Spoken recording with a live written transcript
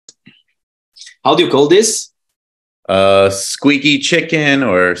How do you call this? Squeaky chicken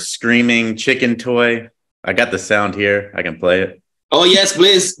or screaming chicken toy. I got the sound here. I can play it. Oh, yes,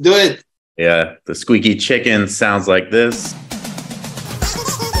 please do it. Yeah, the squeaky chicken sounds like this.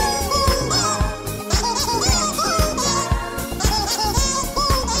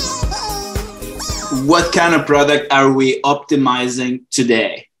 What kind of product are we optimizing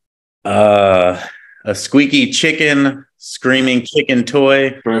today? A squeaky chicken, screaming chicken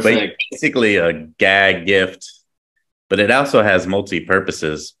toy. Perfect. Basically a gag gift, but it also has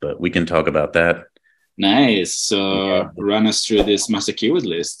multi-purposes, but we can talk about that. Nice. So run us through this master keyword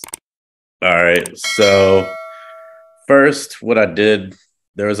list. All right. So first, what I did,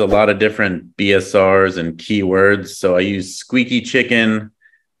 there was a lot of different BSRs and keywords. So I used squeaky chicken,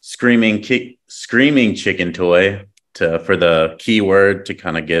 screaming chicken toy for the keyword to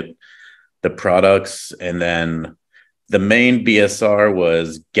kind of get the products. And then the main BSR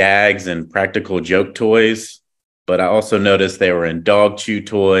was gags and practical joke toys. But I also noticed they were in dog chew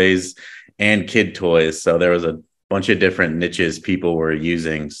toys and kid toys. So there was a bunch of different niches people were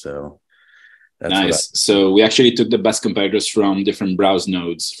using. So that's nice. So we actually took the best competitors from different browse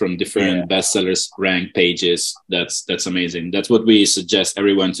nodes, from different bestsellers rank pages. That's amazing. That's what we suggest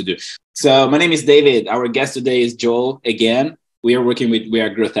everyone to do. So my name is David. Our guest today is Joel. Again, we are working with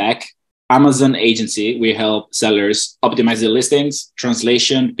WEAREGROWTHHACK, Amazon agency. We help sellers optimize their listings,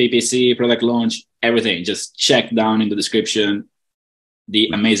 translation, PPC, product launch, everything. Just check down in the description the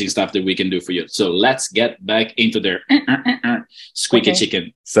amazing stuff that we can do for you. So let's get back into their squeaky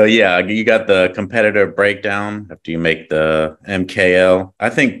chicken. So yeah, you got the competitor breakdown after you make the MKL. I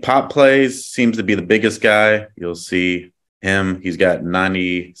think Pop Plays seems to be the biggest guy. You'll see him. He's got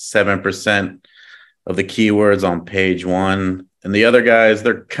 97% of the keywords on page 1. And the other guys,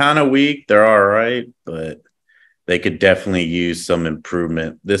 they're kind of weak. They're all right, but they could definitely use some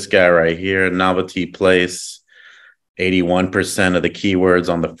improvement. This guy right here, Novelty Place, 81% of the keywords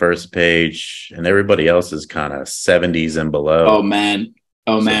on the first page, and everybody else is kind of 70s and below. Oh man.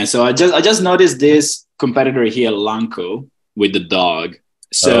 So I just noticed this competitor here, Lanco, with the dog.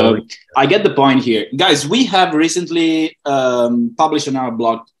 So I get the point here. Guys, we have recently published on our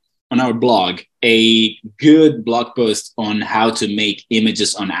blog a good blog post on how to make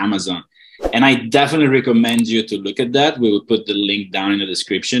images on Amazon. And I definitely recommend you to look at that. We will put the link down in the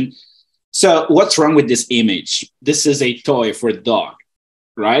description. So what's wrong with this image? This is a toy for a dog,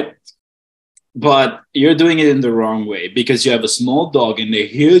 right? But you're doing it in the wrong way because you have a small dog and a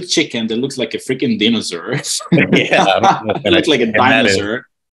huge chicken that looks like a freaking dinosaur. Yeah, it looks like a dinosaur.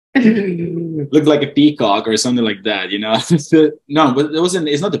 Looked like a peacock or something like that, you know? No, but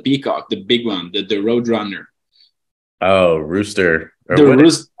it's not the peacock, the big one, the Roadrunner. Oh, rooster.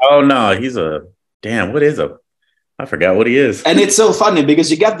 Oh no, I forgot what he is. And it's so funny because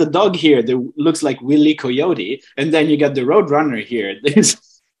you got the dog here that looks like Willy Coyote, and then you got the Roadrunner here.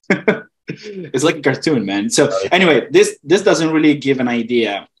 It's like a cartoon, man. So anyway, this doesn't really give an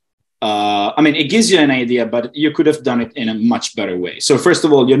idea. I mean, it gives you an idea, but you could have done it in a much better way. So first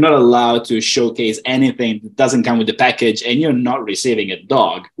of all, you're not allowed to showcase anything that doesn't come with the package, and you're not receiving a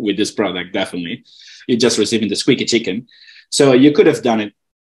dog with this product, definitely. You're just receiving the squeaky chicken. So you could have done it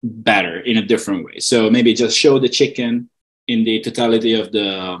better in a different way. So maybe just show the chicken in the totality of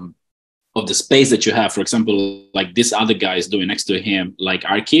the space that you have. For example, like this other guy is doing next to him, like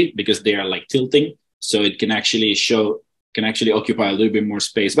Archie, because they are like tilting. So it can actually occupy a little bit more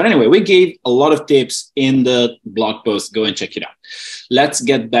space. But anyway, we gave a lot of tips in the blog post. Go and check it out. Let's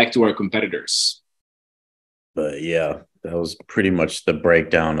get back to our competitors. But yeah, that was pretty much the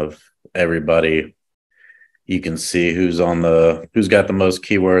breakdown of everybody. You can see who's got the most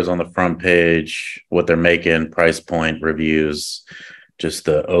keywords on the front page, what they're making, price point, reviews, just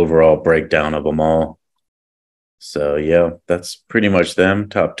the overall breakdown of them all. So yeah, that's pretty much them,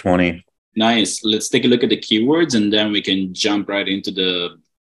 top 20. Nice. Let's take a look at the keywords and then we can jump right into the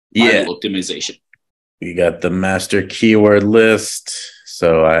optimization. We got the master keyword list.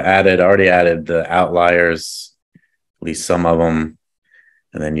 So I already added the outliers, at least some of them.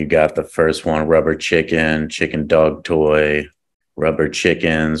 And then you got the first one, rubber chicken, chicken dog toy, rubber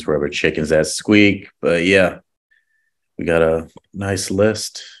chickens that squeak. But yeah, we got a nice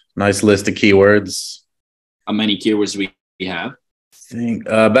list of keywords. How many keywords we have? I think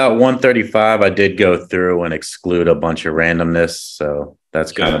about 135. I did go through and exclude a bunch of randomness. So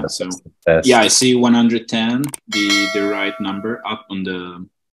that's kind of the best. Yeah, I see 110, the right number up on the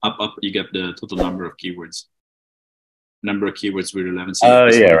up. You get the total number of keywords. Number of keywords with 11. Oh,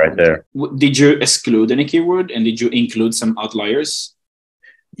 yeah, right there. Did you exclude any keyword and did you include some outliers?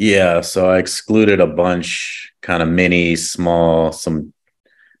 Yeah, so I excluded a bunch, kind of mini, small, some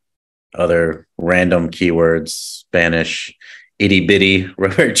other random keywords, Spanish, itty bitty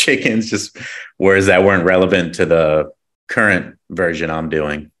rubber chickens, just words that weren't relevant to the current version I'm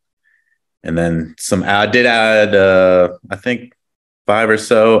doing. And then I did add, I think 5 or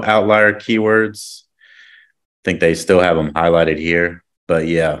so outlier keywords. I think they still have them highlighted here, but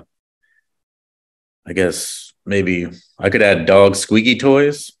yeah, I guess maybe I could add dog squeaky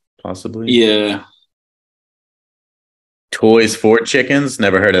toys, possibly. Yeah. Toys for chickens.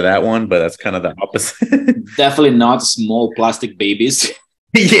 Never heard of that one, but that's kind of the opposite. Definitely not small plastic babies.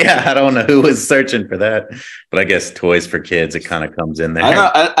 Yeah, I don't know who was searching for that, but I guess toys for kids, it kind of comes in there.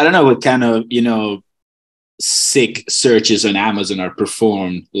 I don't know what kind of, sick searches on Amazon are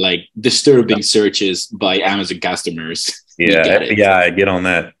performed, like disturbing searches by Amazon customers. Yeah, get on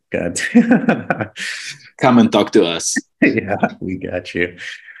that. God. Come and talk to us. Yeah, we got you.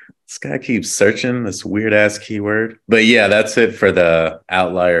 This guy keeps searching this weird ass keyword. But yeah, that's it for the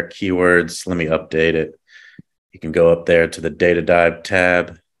outlier keywords. Let me update it. You can go up there to the data dive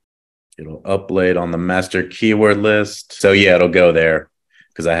tab. It'll upload on the master keyword list. So yeah, it'll go there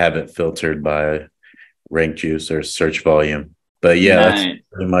because I have it filtered by rank juice or search volume. But yeah, that's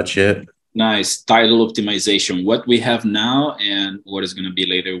pretty much it. Nice. Title optimization, what we have now and what is going to be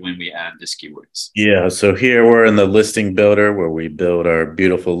later when we add these keywords. Yeah, so here we're in the listing builder where we build our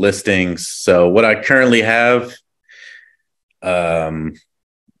beautiful listings. So what I currently have, XYZ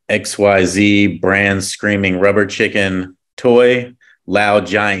brand screaming rubber chicken toy, loud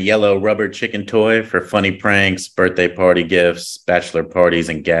giant yellow rubber chicken toy for funny pranks, birthday party gifts, bachelor parties,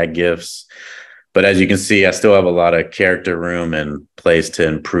 and gag gifts. But as you can see, I still have a lot of character room and place to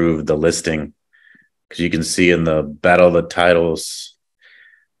improve the listing. Because you can see in the battle of the titles,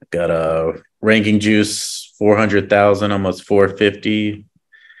 I've got a ranking juice, 400,000, almost 450.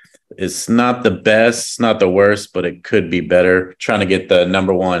 It's not the best, not the worst, but it could be better. Trying to get the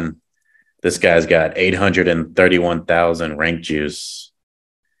number one. This guy's got 831,000 rank juice.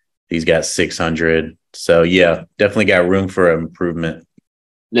 He's got 600. So yeah, definitely got room for improvement.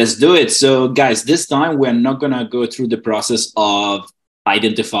 Let's do it. So guys, this time we're not going to go through the process of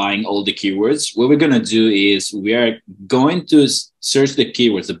identifying all the keywords. What we're going to do is we are going to search the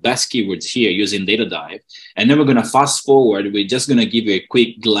keywords, the best keywords here using data dive. And then we're going to fast forward. We're just going to give you a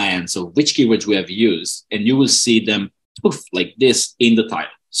quick glance of which keywords we have used. And you will see them poof, like this in the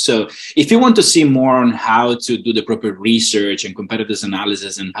title. So if you want to see more on how to do the proper research and competitors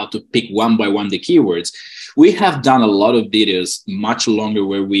analysis and how to pick one by one the keywords, we have done a lot of videos much longer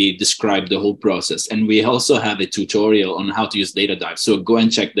where we describe the whole process. And we also have a tutorial on how to use data dive. So go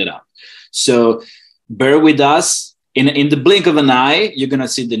and check that out. So bear with us. In the blink of an eye, you're going to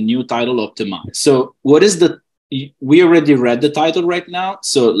see the new title optimized. So what is we already read the title right now.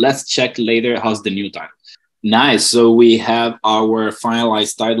 So let's check later how's the new title. Nice. So we have our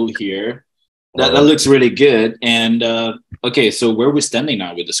finalized title here. That looks really good. And okay, so where are we standing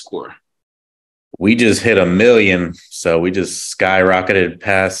now with the score? We just hit 1 million. So we just skyrocketed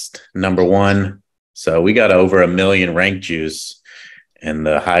past number one. So we got over 1 million rank juice. And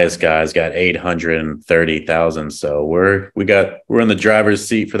the highest guy's got 830,000. So we're in the driver's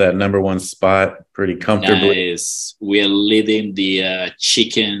seat for that number one spot pretty comfortably. Nice. We are leading the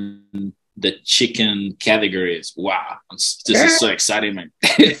chicken categories. Wow, this is so exciting, man.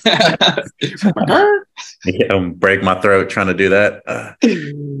 Yeah, break my throat trying to do that.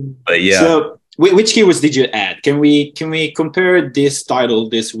 But yeah. So which keywords did you add? Can we compare this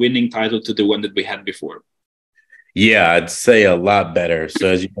winning title to the one that we had before? Yeah, I'd say a lot better. So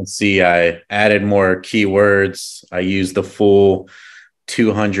as you can see, I added more keywords. I used the full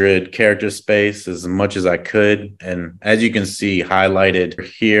 200 character space as much as I could. And as you can see highlighted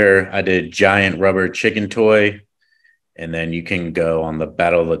here, I did giant rubber chicken toy. And then you can go on the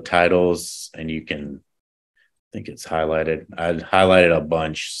battle of the titles and you can, I think it's highlighted. I highlighted a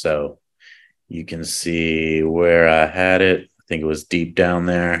bunch. So you can see where I had it. I think it was deep down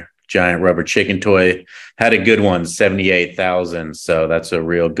there. Giant rubber chicken toy had a good one, 78,000. So that's a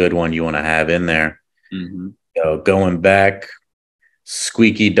real good one you want to have in there. Mm-hmm. So going back,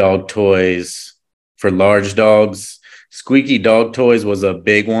 squeaky dog toys for large dogs. Squeaky dog toys was a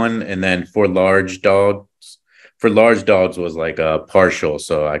big one. And then for large dogs was like a partial.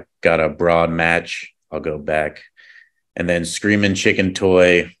 So I got a broad match. I'll go back. And then screaming chicken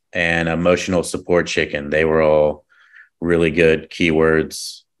toy and emotional support chicken. They were all really good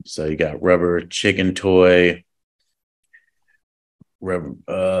keywords. So you got rubber chicken toy,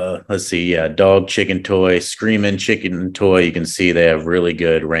 let's see, yeah, dog chicken toy, screaming chicken toy. You can see they have really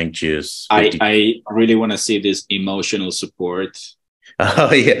good rank juice. I really want to see this emotional support.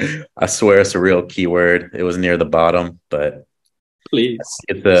 Oh yeah, I swear it's a real keyword. It was near the bottom, but Please.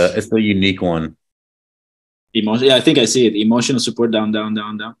 It's a unique one. Emotion. Yeah, I think I see it. Emotional support down, down,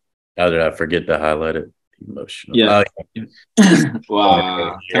 down, down. How did I forget to highlight it? Emotional. Yeah. Oh,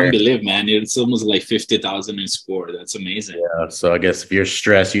 Wow. right Can't here. believe, man. It's almost like 50,000 in score. That's amazing. Yeah. So I guess if you're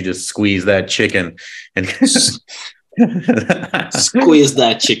stressed, you just squeeze that chicken and Squeeze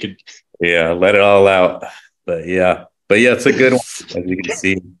that chicken. yeah, let it all out. But yeah, it's a good one as you can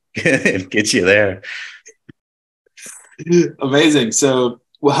see. It gets you there. Amazing. So,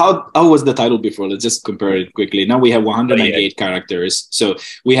 well, how was the title before? Let's just compare it quickly. Now we have Oh yeah. 198 characters. So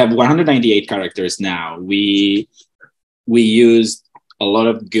we have 198 characters now. We used a lot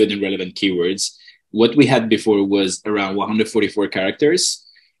of good and relevant keywords. What we had before was around 144 characters.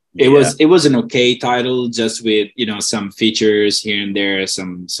 Yeah. It was an okay title, just with some features here and there,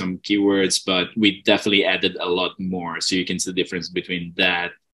 some keywords, but we definitely added a lot more. So you can see the difference between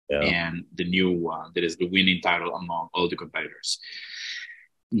that Yeah. and the new one that is the winning title among all the competitors.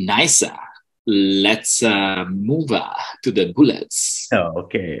 Nice. Let's move to the bullets. Oh,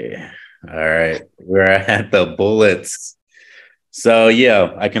 okay. All right. We're at the bullets. So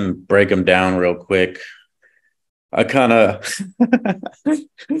yeah, I can break them down real quick. I kind of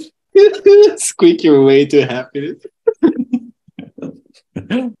Squeak your way to happiness.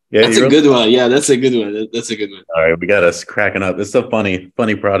 yeah. That's a good one. Yeah, that's a good one. That's a good one. All right, we got us cracking up. It's a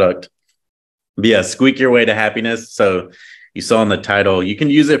funny product. But yeah, squeak your way to happiness. So you saw in the title, you can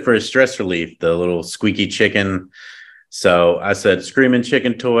use it for stress relief, the little squeaky chicken. So I said screaming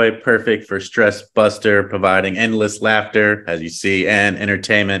chicken toy, perfect for stress buster, providing endless laughter, as you see, and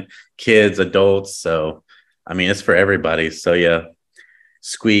entertainment, kids, adults. So, I mean, it's for everybody. So yeah,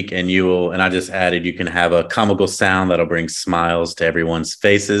 squeak and you will, and I just added, you can have a comical sound that'll bring smiles to everyone's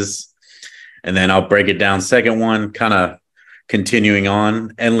faces. And then I'll break it down. Second one, kind of continuing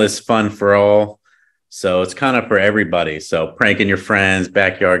on, endless fun for all. So it's kind of for everybody. So pranking your friends,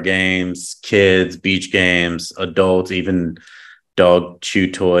 backyard games, kids, beach games, adults, even dog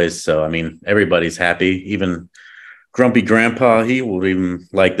chew toys. So, I mean, everybody's happy. Even grumpy grandpa, he will even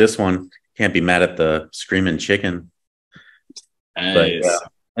like this one. Can't be mad at the screaming chicken. But yeah. Nice.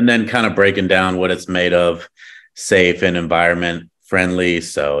 And then kind of breaking down what it's made of, safe and environment friendly.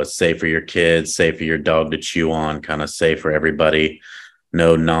 So it's safe for your kids, safe for your dog to chew on, kind of safe for everybody.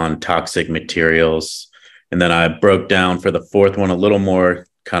 No non-toxic materials. And then I broke down for the fourth one a little more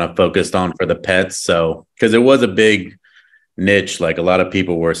kind of focused on for the pets. So, because it was a big niche, like a lot of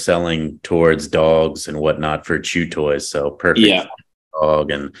people were selling towards dogs and whatnot for chew toys. So perfect Yeah.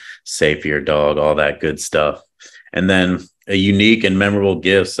 dog and safe for your dog, all that good stuff. And then a unique and memorable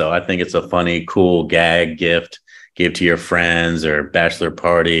gift. So I think it's a funny, cool gag gift. Give to your friends or bachelor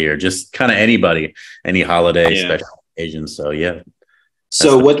party or just kind of anybody, any holiday, Yeah. special occasion. So yeah.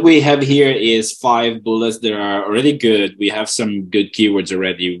 So what we have here is 5 bullets that are already good. We have some good keywords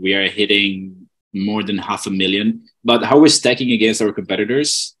already. We are hitting more than 500,000. But how we're stacking against our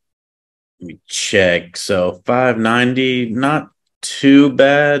competitors? Let me check. So 590, not too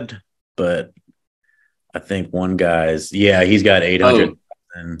bad, but I think one guy's, he's got 800.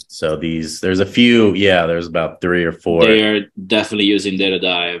 So there's a few, there's about 3 or 4. They are definitely using data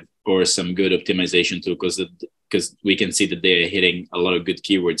dive or some good optimization too, because we can see that they're hitting a lot of good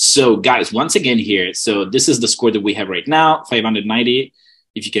keywords. So guys, once again here, so this is the score that we have right now, 590.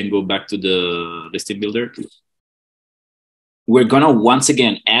 If you can go back to the listing builder. We're going to once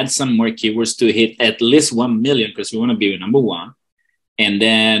again add some more keywords to hit at least 1 million because we want to be number one. And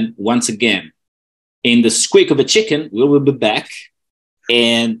then once again, in the squeak of a chicken, we will be back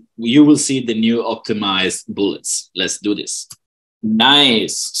and you will see the new optimized bullets. Let's do this.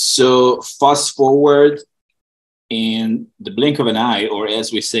 Nice. So fast forward in the blink of an eye, or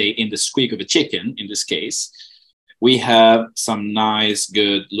as we say, in the squeak of a chicken, in this case, we have some nice,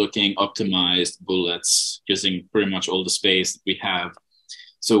 good looking optimized bullets using pretty much all the space that we have.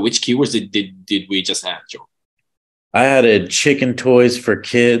 So which keywords did we just add, Joe? I added chicken toys for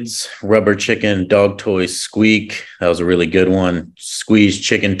kids, rubber chicken, dog toy, squeak. That was a really good one. Squeeze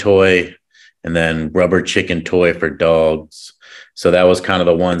chicken toy, and then rubber chicken toy for dogs. So that was kind of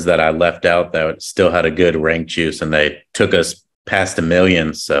the ones that I left out that still had a good rank juice, and they took us past 1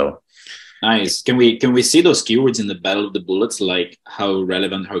 million. So nice. Can we see those keywords in the battle of the bullets, like how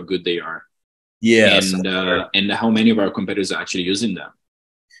relevant, how good they are? Yeah. And how many of our competitors are actually using them?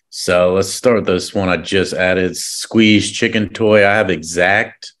 So let's start with this one I just added, squeeze chicken toy. I have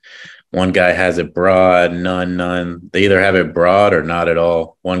exact. One guy has it broad, none. They either have it broad or not at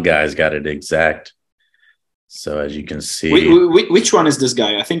all. One guy's got it exact. So as you can see, which one is this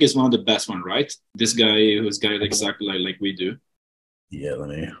guy? I think it's one of the best one, right? This guy who's got it exactly like we do. Yeah, let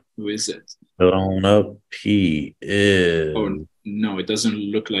me Who is it? put on up. He is. Oh no, it doesn't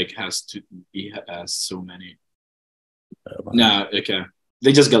look like he has so many. No, okay.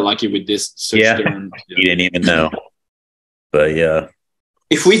 They just got lucky with this search Yeah, term. he didn't even know. But yeah.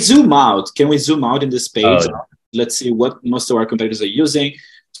 If we zoom out, can we zoom out in this page? Oh, Let's see what most of our competitors are using.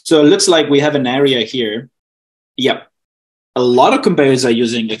 So it looks like we have an area here. Yep. A lot of competitors are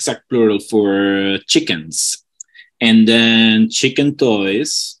using exact plural for chickens. And then chicken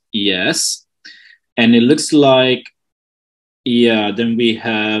toys. Yes. And it looks like, yeah, then we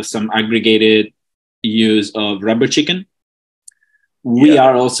have some aggregated use of rubber chicken. We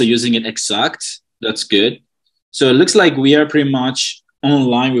are also using it exact. That's good. So it looks like we are pretty much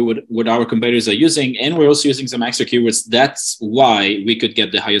online with what our competitors are using, and we're also using some extra keywords. That's why we could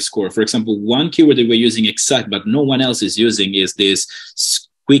get the highest score. For example, one keyword that we're using exact, but no one else is using is this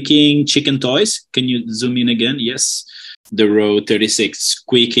squeaking chicken toys. Can you zoom in again? Yes. The row 36,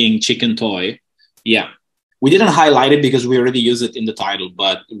 squeaking chicken toy. Yeah. We didn't highlight it because we already use it in the title,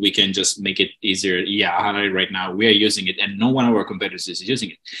 but we can just make it easier. Yeah, I highlight it right now. We are using it, and no one of our competitors is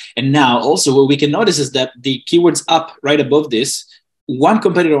using it. And now also what we can notice is that the keywords up right above this, one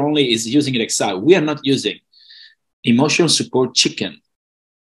competitor only is using it exact. We are not using emotional support chicken.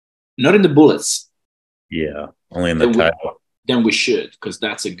 Not in the bullets. yeah, only in the title. Then we should, because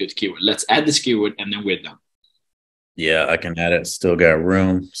that's a good keyword. Let's add this keyword, and then we're done. Yeah, I can add it. Still got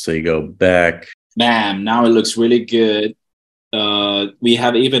room. So you go back. Bam, now it looks really good. We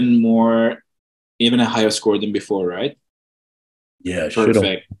have even a higher score than before, right? Yeah,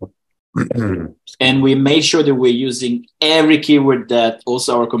 perfect. And we made sure that we're using every keyword that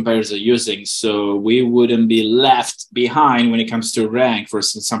also our competitors are using, so we wouldn't be left behind when it comes to rank for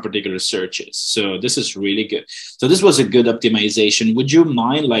some particular searches. So this is really good. So this was a good optimization. Would you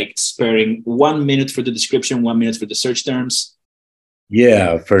mind like sparing 1 minute for the description, 1 minute for the search terms?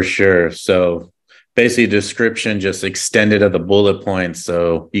 Yeah, for sure. So basically description just extended of the bullet points.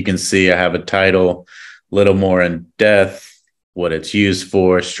 So you can see I have a title, a little more in depth, what it's used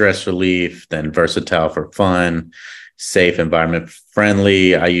for, stress relief, then versatile for fun, safe, environment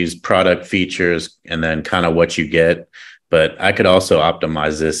friendly. I use product features and then kind of what you get. But I could also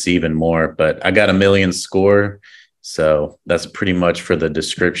optimize this even more. But I got a 1 million score. So that's pretty much for the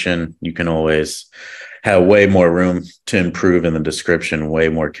description. You can always have way more room to improve in the description, way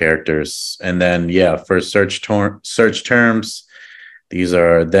more characters. And then, yeah, for search terms, these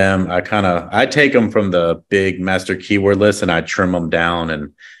are them. I take them from the big master keyword list and I trim them down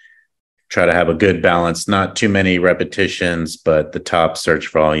and try to have a good balance. Not too many repetitions, but the top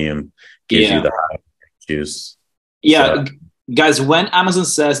search volume gives you the high juice. Yeah. So, guys, when Amazon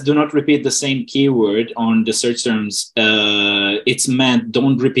says do not repeat the same keyword on the search terms, it's meant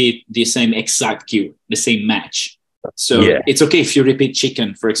don't repeat the same exact keyword, the same match. So it's okay if you repeat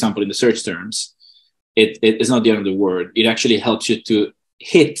chicken, for example, in the search terms. It is not the end of the word. It actually helps you to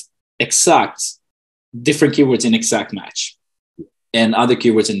hit exact different keywords in exact match and other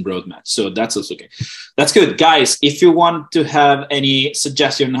keywords in broad match. So that's also okay. That's good. Guys, if you want to have any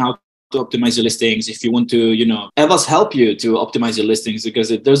suggestion on how to optimize your listings, if you want to, have us help you to optimize your listings, because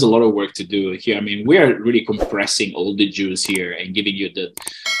there's a lot of work to do here. I mean, we are really compressing all the juice here and giving you the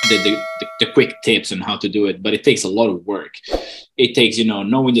quick tips on how to do it, but it takes a lot of work. It takes,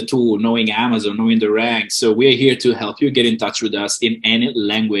 knowing the tool, knowing Amazon, knowing the rank. So we're here to help you. Get in touch with us in any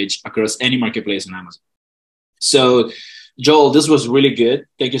language across any marketplace on Amazon. So Joel, this was really good.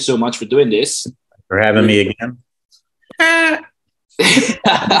 Thank you so much for doing this. For having me again.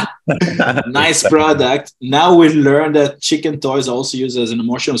 Nice product. Now we learned that chicken toys are also used as an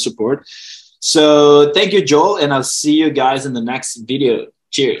emotional support. So thank you, Joel, and I'll see you guys in the next video.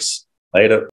 Cheers. Later.